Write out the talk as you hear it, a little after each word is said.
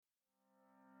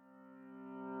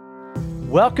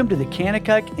Welcome to the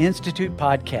Kanakuk Institute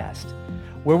podcast,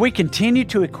 where we continue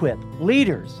to equip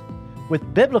leaders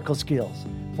with biblical skills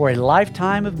for a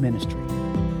lifetime of ministry.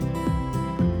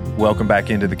 Welcome back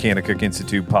into the Kanakuk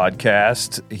Institute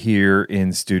podcast. Here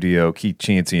in studio, Keith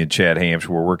Chansey and Chad Hamsh.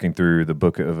 We're working through the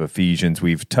book of Ephesians.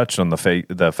 We've touched on the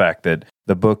fact that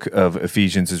the book of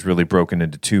Ephesians is really broken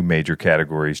into two major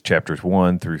categories, chapters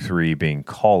 1 through 3 being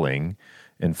calling,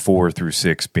 and 4 through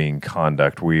 6 being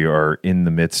conduct. We are in the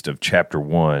midst of chapter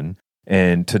 1,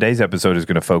 and today's episode is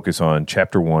going to focus on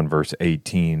chapter 1, verse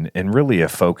 18, and really a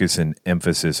focus and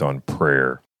emphasis on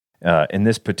prayer. In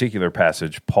this particular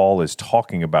passage, Paul is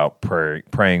talking about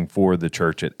praying for the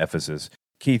church at Ephesus.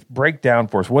 Keith, break down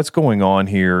for us what's going on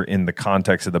here in the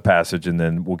context of the passage, and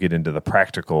then we'll get into the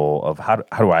practical of how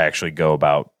do I actually go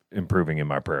about improving in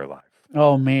my prayer life.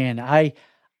 Oh, man, I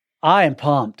am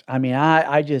pumped.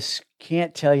 I just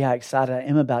can't tell you how excited I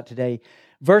am about today.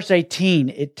 Verse 18,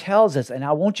 it tells us, and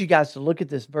I want you guys to look at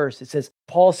this verse. It says,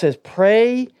 Paul says,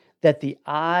 pray that the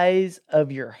eyes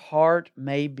of your heart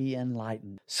may be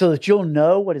enlightened, so that you'll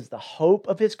know what is the hope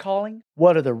of his calling,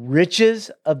 what are the riches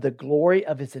of the glory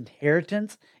of his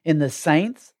inheritance in the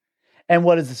saints, and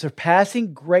what is the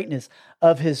surpassing greatness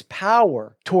of his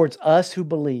power towards us who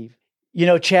believe. You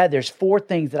know, Chad, there's 4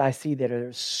 things that I see that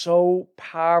are so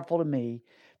powerful to me.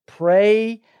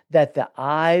 Pray that the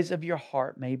eyes of your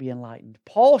heart may be enlightened.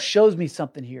 Paul shows me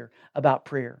something here about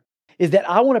prayer, is that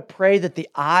I want to pray that the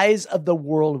eyes of the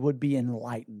world would be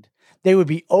enlightened. They would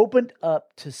be opened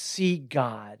up to see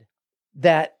God,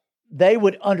 that they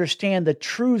would understand the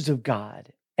truths of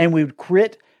God, and we would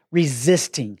quit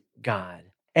resisting God.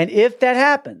 And if that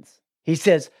happens, he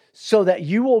says, so that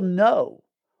you will know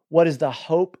what is the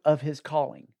hope of his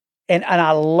calling. And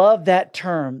I love that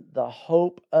term, the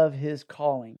hope of his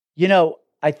calling. You know,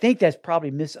 I think that's probably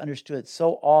misunderstood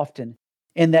so often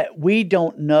in that we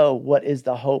don't know what is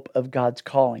the hope of God's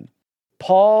calling.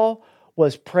 Paul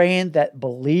was praying that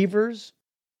believers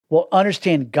will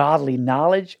understand godly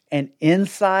knowledge and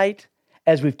insight,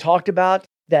 as we've talked about,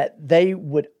 that they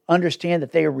would understand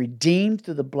that they are redeemed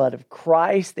through the blood of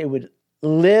Christ. They would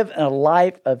live in a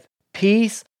life of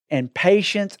peace and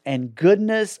patience and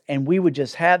goodness, and we would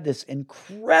just have this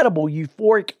incredible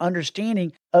euphoric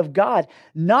understanding of God.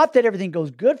 Not that everything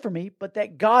goes good for me, but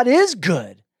that God is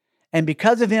good. And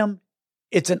because of him,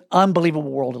 it's an unbelievable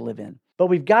world to live in. But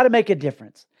we've got to make a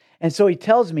difference. And so he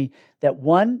tells me that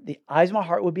 1, the eyes of my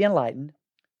heart would be enlightened.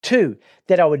 2,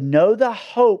 that I would know the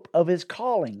hope of his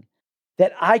calling,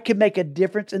 that I could make a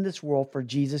difference in this world for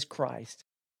Jesus Christ.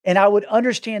 And I would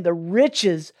understand the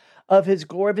riches of his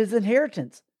glory, of his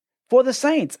inheritance for the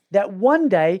saints, that one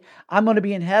day I'm going to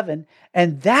be in heaven,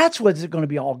 and that's what's going to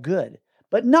be all good.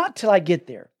 But not till I get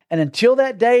there. And until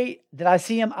that day that I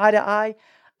see him eye to eye,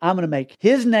 I'm going to make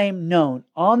his name known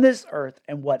on this earth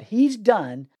and what he's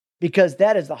done, because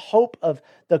that is the hope of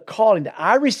the calling that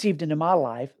I received into my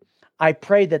life. I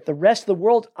pray that the rest of the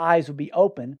world's eyes would be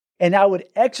open, and I would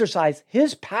exercise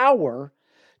his power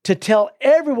to tell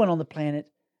everyone on the planet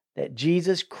that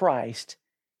Jesus Christ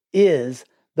is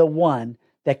the one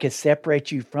that can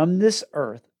separate you from this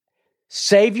earth,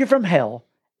 save you from hell,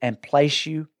 and place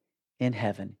you in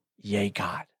heaven. Yea,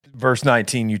 God. Verse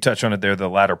 19, you touch on it there, the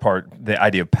latter part, the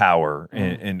idea of power,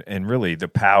 and really the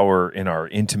power in our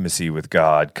intimacy with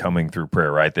God coming through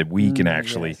prayer, right? That we can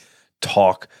actually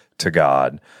talk to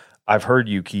God. I've heard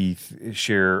you, Keith,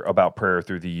 share about prayer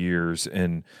through the years,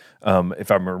 and if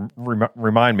I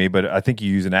remind me, but I think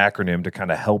you use an acronym to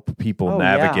kind of help people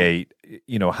navigate,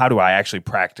 you know, how do I actually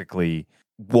practically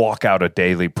walk out a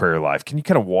daily prayer life? Can you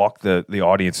kind of walk the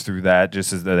audience through that,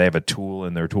 just as that they have a tool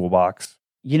in their toolbox?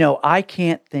 You know, I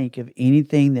can't think of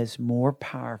anything that's more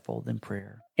powerful than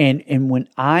prayer. And when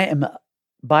I am,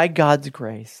 by God's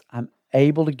grace, I'm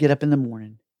able to get up in the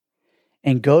morning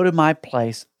and go to my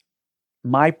place,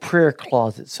 my prayer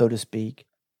closet, so to speak,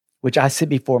 which I sit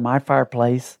before my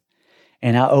fireplace,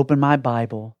 and I open my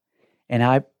Bible, and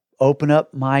I open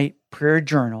up my prayer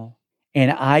journal,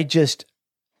 and I just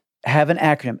have an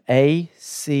acronym,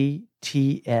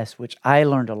 ACTS, which I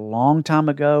learned a long time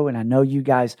ago, and I know you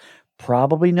guys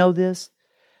probably know this,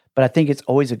 but I think it's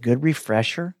always a good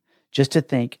refresher just to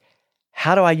think,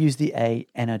 how do I use the A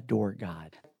and adore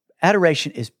God?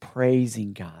 Adoration is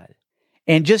praising God.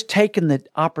 And just taking the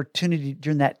opportunity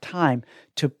during that time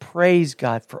to praise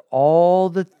God for all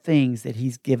the things that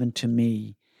he's given to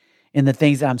me and the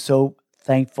things that I'm so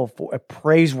thankful for,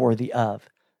 praiseworthy of,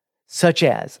 such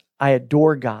as I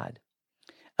adore God.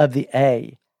 Of the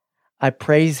A, I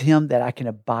praise him that I can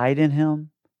abide in him.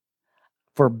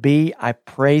 For B, I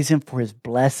praise him for his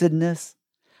blessedness.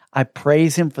 I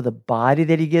praise him for the body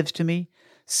that he gives to me.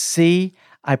 C,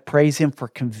 I praise Him for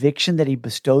conviction that He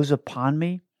bestows upon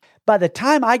me. By the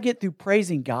time I get through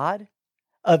praising God,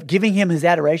 of giving Him His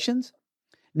adorations,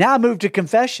 now I move to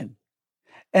confession.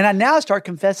 And I now start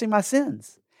confessing my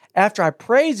sins. After I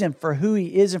praise Him for who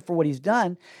He is and for what He's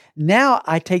done, now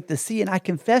I take the C and I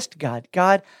confess to God,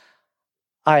 God,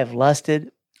 I have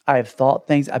lusted, I have thought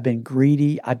things, I've been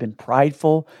greedy, I've been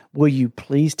prideful. Will You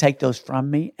please take those from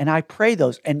me? And I pray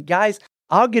those. And guys,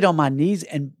 I'll get on my knees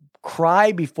and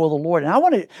cry before the Lord. And I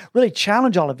want to really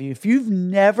challenge all of you, if you've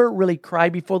never really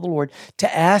cried before the Lord,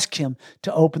 to ask Him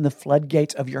to open the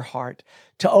floodgates of your heart,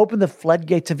 to open the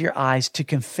floodgates of your eyes, to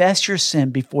confess your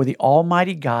sin before the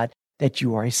Almighty God that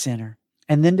you are a sinner.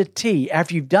 And then to T,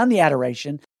 after you've done the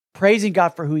adoration, praising God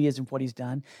for who He is and what He's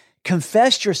done,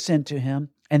 confess your sin to Him,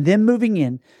 and then moving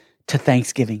in to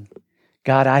thanksgiving.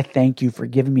 God, I thank You for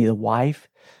giving me the wife,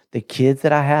 the kids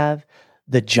that I have,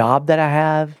 the job that I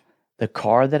have, the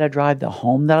car that I drive, the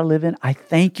home that I live in. I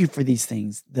thank You for these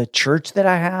things. The church that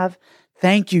I have.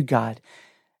 Thank You, God.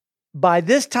 By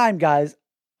this time, guys,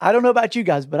 I don't know about you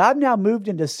guys, but I've now moved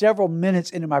into several minutes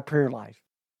into my prayer life.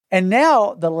 And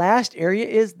now the last area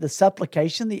is the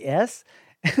supplication, the S.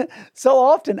 So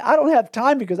often I don't have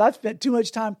time because I've spent too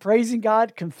much time praising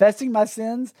God, confessing my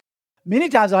sins. Many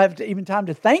times I have even time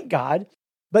to thank God.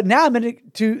 But now I'm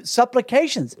into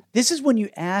supplications. This is when you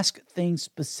ask things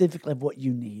specifically of what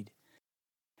you need.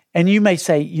 And you may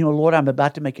say, Lord, I'm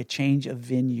about to make a change of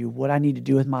venue, what I need to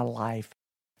do with my life.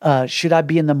 Should I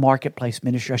be in the marketplace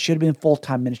ministry? I should have been in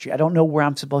full-time ministry. I don't know where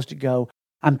I'm supposed to go.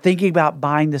 I'm thinking about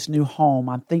buying this new home.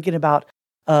 I'm thinking about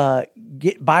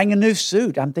buying a new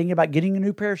suit. I'm thinking about getting a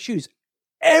new pair of shoes.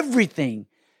 Everything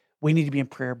we need to be in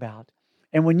prayer about.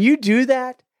 And when you do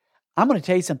that, I'm going to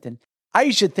tell you something. I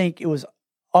used to think it was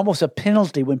almost a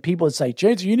penalty when people would say,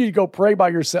 Chancey, you need to go pray by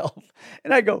yourself.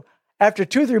 And I go, after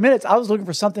 2 or 3 minutes, I was looking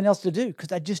for something else to do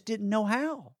because I just didn't know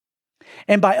how.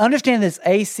 And by understanding this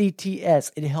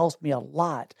ACTS, it helps me a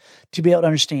lot to be able to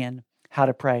understand how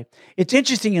to pray. It's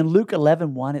interesting in Luke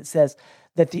 11:1, it says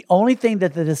that the only thing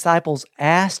that the disciples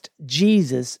asked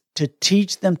Jesus to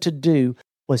teach them to do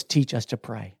was teach us to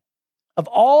pray. Of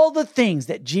all the things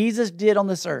that Jesus did on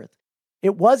this earth,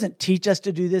 it wasn't teach us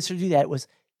to do this or do that. It was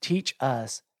teach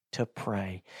us to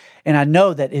pray. And I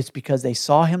know that it's because they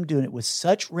saw Him doing it with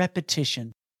such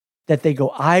repetition that they go,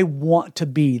 I want to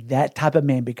be that type of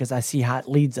man because I see how it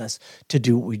leads us to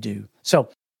do what we do. So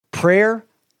prayer,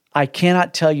 I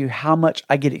cannot tell you how much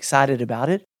I get excited about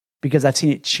it because I've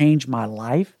seen it change my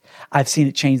life. I've seen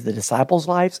it change the disciples'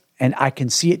 lives, and I can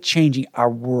see it changing our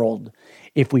world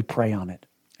if we pray on it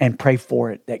and pray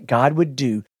for it, that God would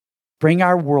bring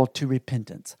our world to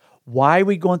repentance. Why are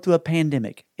we going through a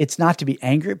pandemic? It's not to be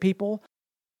angry at people.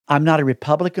 I'm not a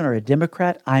Republican or a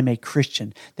Democrat. I'm a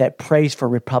Christian that prays for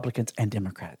Republicans and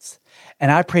Democrats.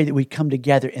 And I pray that we come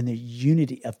together in the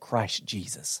unity of Christ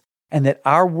Jesus and that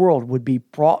our world would be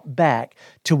brought back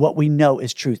to what we know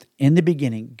is truth. In the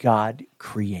beginning, God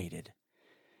created.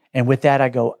 And with that,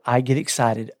 I get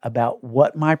excited about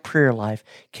what my prayer life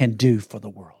can do for the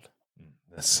world.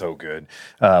 That's so good.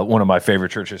 One of my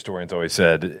favorite church historians always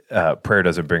said, prayer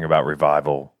doesn't bring about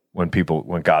revival. When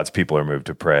God's people are moved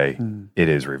to pray, it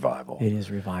is revival. It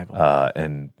is revival.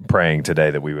 And praying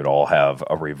today that we would all have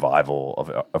a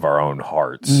revival of our own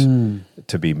hearts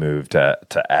to be moved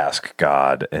to ask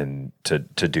God and to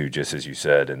do just as you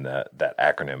said in that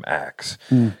acronym ACTS.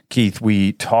 Keith,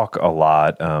 we talk a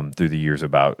lot through the years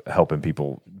about helping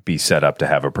people be set up to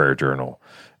have a prayer journal.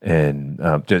 And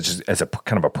just as a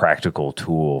kind of a practical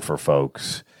tool for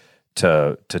folks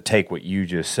to take what you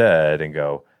just said and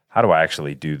go, how do I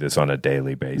actually do this on a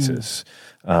daily basis?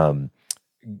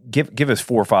 Give us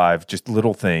 4 or 5 just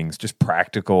little things, just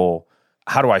practical.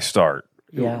 How do I start?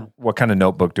 Yeah. What kind of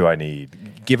notebook do I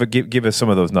need? Give us some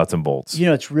of those nuts and bolts.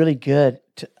 It's really good.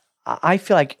 I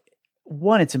feel like,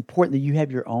 one, it's important that you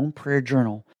have your own prayer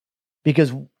journal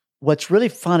because what's really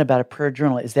fun about a prayer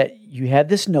journal is that you have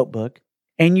this notebook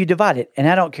and you divide it. And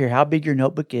I don't care how big your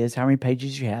notebook is, how many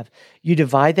pages you have, you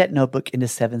divide that notebook into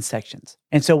 7 sections.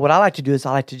 And so what I like to do is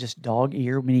I like to just dog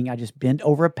ear, meaning I just bend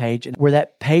over a page, and where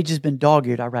that page has been dog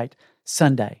eared, I write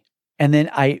Sunday. And then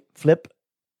I flip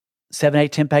 7,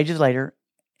 8, 10 pages later,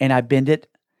 and I bend it,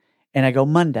 and I go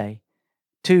Monday,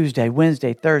 Tuesday,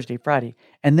 Wednesday, Thursday, Friday.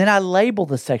 And then I label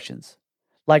the sections.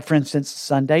 Like, for instance,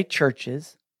 Sunday,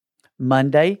 churches,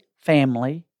 Monday,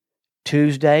 family,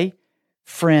 Tuesday,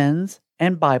 friends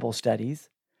and Bible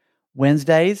studies,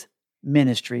 Wednesdays,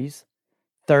 ministries,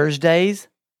 Thursdays,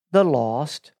 the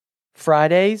lost,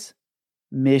 Fridays,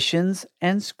 missions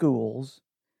and schools,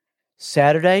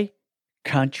 Saturday,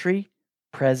 country,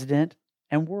 president,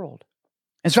 and world.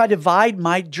 And so I divide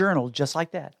my journal just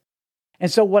like that.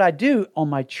 And so what I do on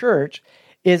my church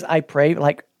is I pray,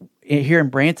 like here in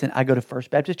Branson, I go to First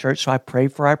Baptist Church, so I pray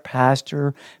for our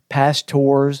pastor,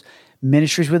 pastors,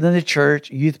 ministries within the church,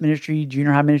 youth ministry,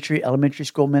 junior high ministry, elementary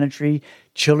school ministry,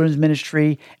 children's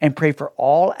ministry, and pray for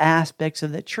all aspects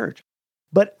of the church.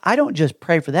 But I don't just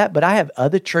pray for that, but I have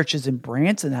other churches in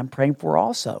Branson I'm praying for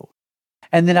also.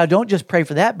 And then I don't just pray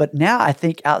for that, but now I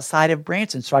think outside of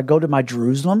Branson. So I go to my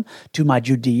Jerusalem, to my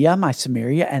Judea, my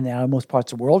Samaria, and the most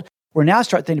parts of the world, where now I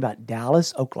start thinking about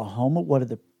Dallas, Oklahoma. What are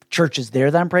the churches there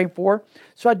that I'm praying for?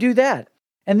 So I do that.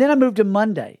 And then I move to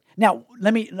Monday. Now,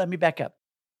 let me back up.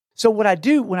 So what I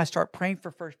do when I start praying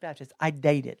for First Baptist, I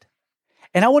date it.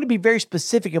 And I want to be very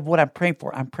specific of what I'm praying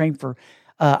for. I'm praying for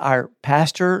our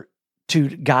pastor to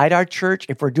guide our church.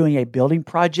 If we're doing a building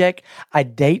project, I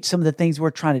date some of the things we're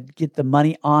trying to get the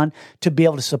money on to be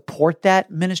able to support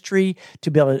that ministry, to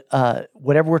be able to,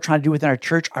 whatever we're trying to do within our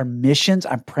church, our missions.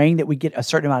 I'm praying that we get a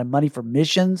certain amount of money for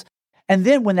missions. And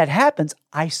then when that happens,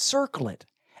 I circle it.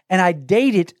 And I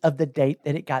date it of the date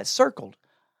that it got circled.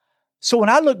 So when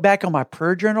I look back on my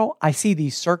prayer journal, I see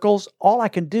these circles. All I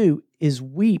can do is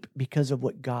weep because of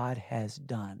what God has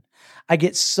done. I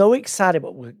get so excited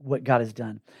about what God has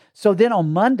done. So then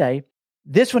on Monday,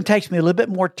 this one takes me a little bit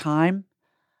more time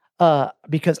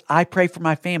because I pray for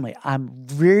my family. I'm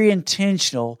very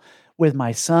intentional with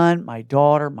my son, my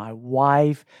daughter, my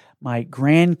wife, my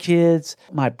grandkids,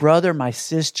 my brother, my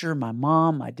sister, my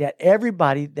mom, my dad,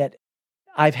 everybody that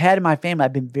I've had in my family.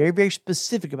 I've been very, very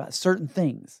specific about certain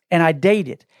things, and I date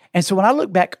it. And so when I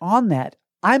look back on that,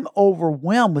 I'm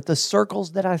overwhelmed with the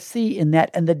circles that I see in that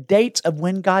and the dates of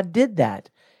when God did that.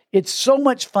 It's so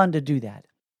much fun to do that.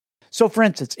 So for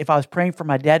instance, if I was praying for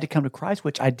my dad to come to Christ,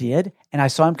 which I did, and I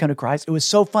saw him come to Christ, it was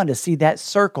so fun to see that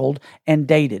circled and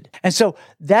dated. And so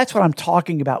that's what I'm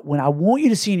talking about when I want you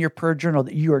to see in your prayer journal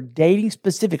that you are dating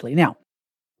specifically. Now,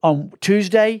 on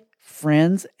Tuesday,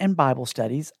 friends and Bible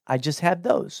studies, I just have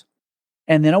those.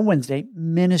 And then on Wednesday,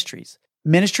 ministries.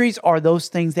 Ministries are those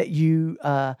things that you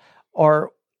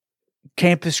are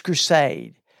Campus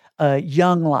Crusade,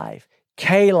 Young Life,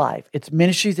 K-Life. It's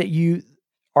ministries that you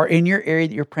are in your area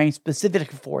that you're praying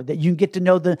specifically for, that you can get to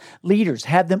know the leaders,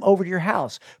 have them over to your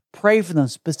house, pray for them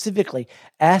specifically,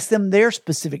 ask them their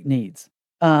specific needs.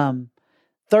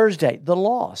 Thursday, the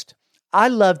lost. I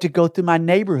love to go through my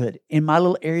neighborhood in my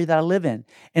little area that I live in,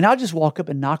 and I'll just walk up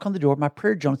and knock on the door of my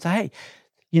prayer journal and say,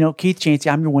 hey, Keith Chancey,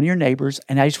 I'm one of your neighbors,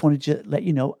 and I just wanted to let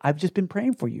you know I've just been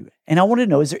praying for you. And I want to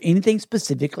know, is there anything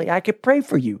specifically I could pray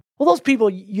for you? Well, those people,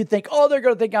 you think, oh, they're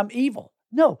going to think I'm evil.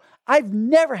 No, I've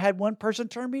never had one person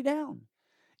turn me down.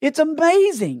 It's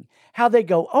amazing how they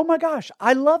go, oh my gosh,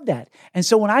 I love that. And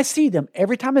so when I see them,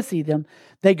 every time I see them,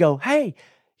 they go, hey,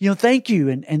 thank you.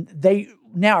 And they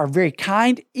now are very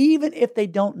kind, even if they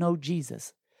don't know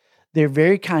Jesus. They're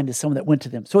very kind to someone that went to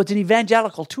them. So it's an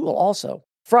evangelical tool also.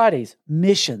 Fridays,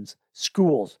 missions,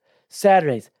 schools.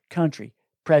 Saturdays, country,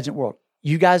 present world.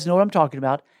 You guys know what I'm talking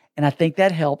about, and I think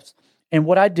that helps. And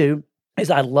what I do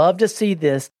is I love to see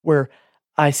this where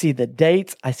I see the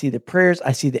dates, I see the prayers,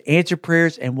 I see the answered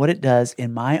prayers, and what it does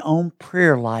in my own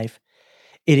prayer life,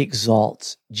 it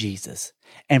exalts Jesus.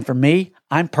 And for me,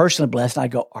 I'm personally blessed. And I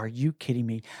go, are you kidding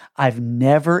me? I've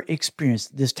never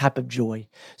experienced this type of joy.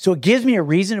 So it gives me a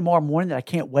reason tomorrow morning that I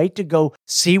can't wait to go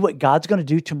see what God's going to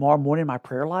do tomorrow morning in my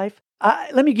prayer life.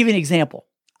 Let me give you an example.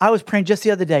 I was praying just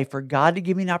the other day for God to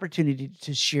give me an opportunity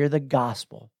to share the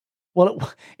gospel.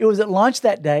 Well, it was at lunch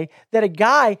that day that a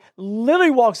guy literally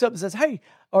walks up and says, hey,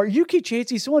 are you Keith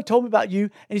Chancey? Someone told me about you.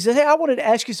 And he says, hey, I wanted to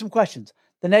ask you some questions.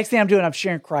 The next thing I'm doing, I'm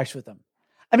sharing Christ with them.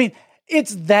 I mean,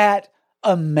 it's that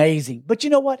amazing. But you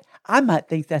know what? I might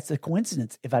think that's a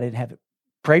coincidence if I didn't have it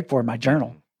prayed for in my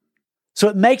journal. So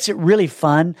it makes it really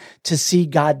fun to see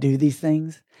God do these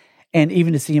things and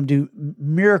even to see him do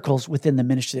miracles within the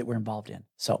ministry that we're involved in.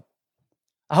 So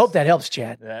I hope that helps,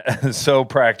 Chad. So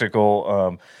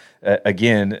practical.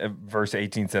 Again, verse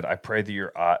 18 said, I pray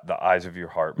that the eyes of your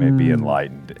heart may be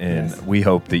enlightened. And we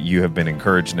hope that you have been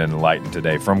encouraged and enlightened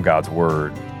today from God's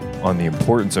word on the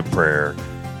importance of prayer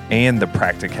and the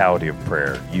practicality of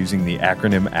prayer, using the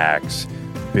acronym ACTS,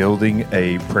 building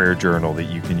a prayer journal that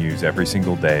you can use every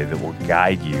single day that will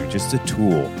guide you, just a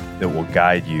tool that will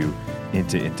guide you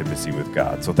into intimacy with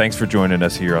God. So thanks for joining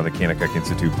us here on the Kanakuk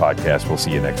Institute podcast. We'll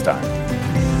see you next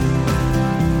time.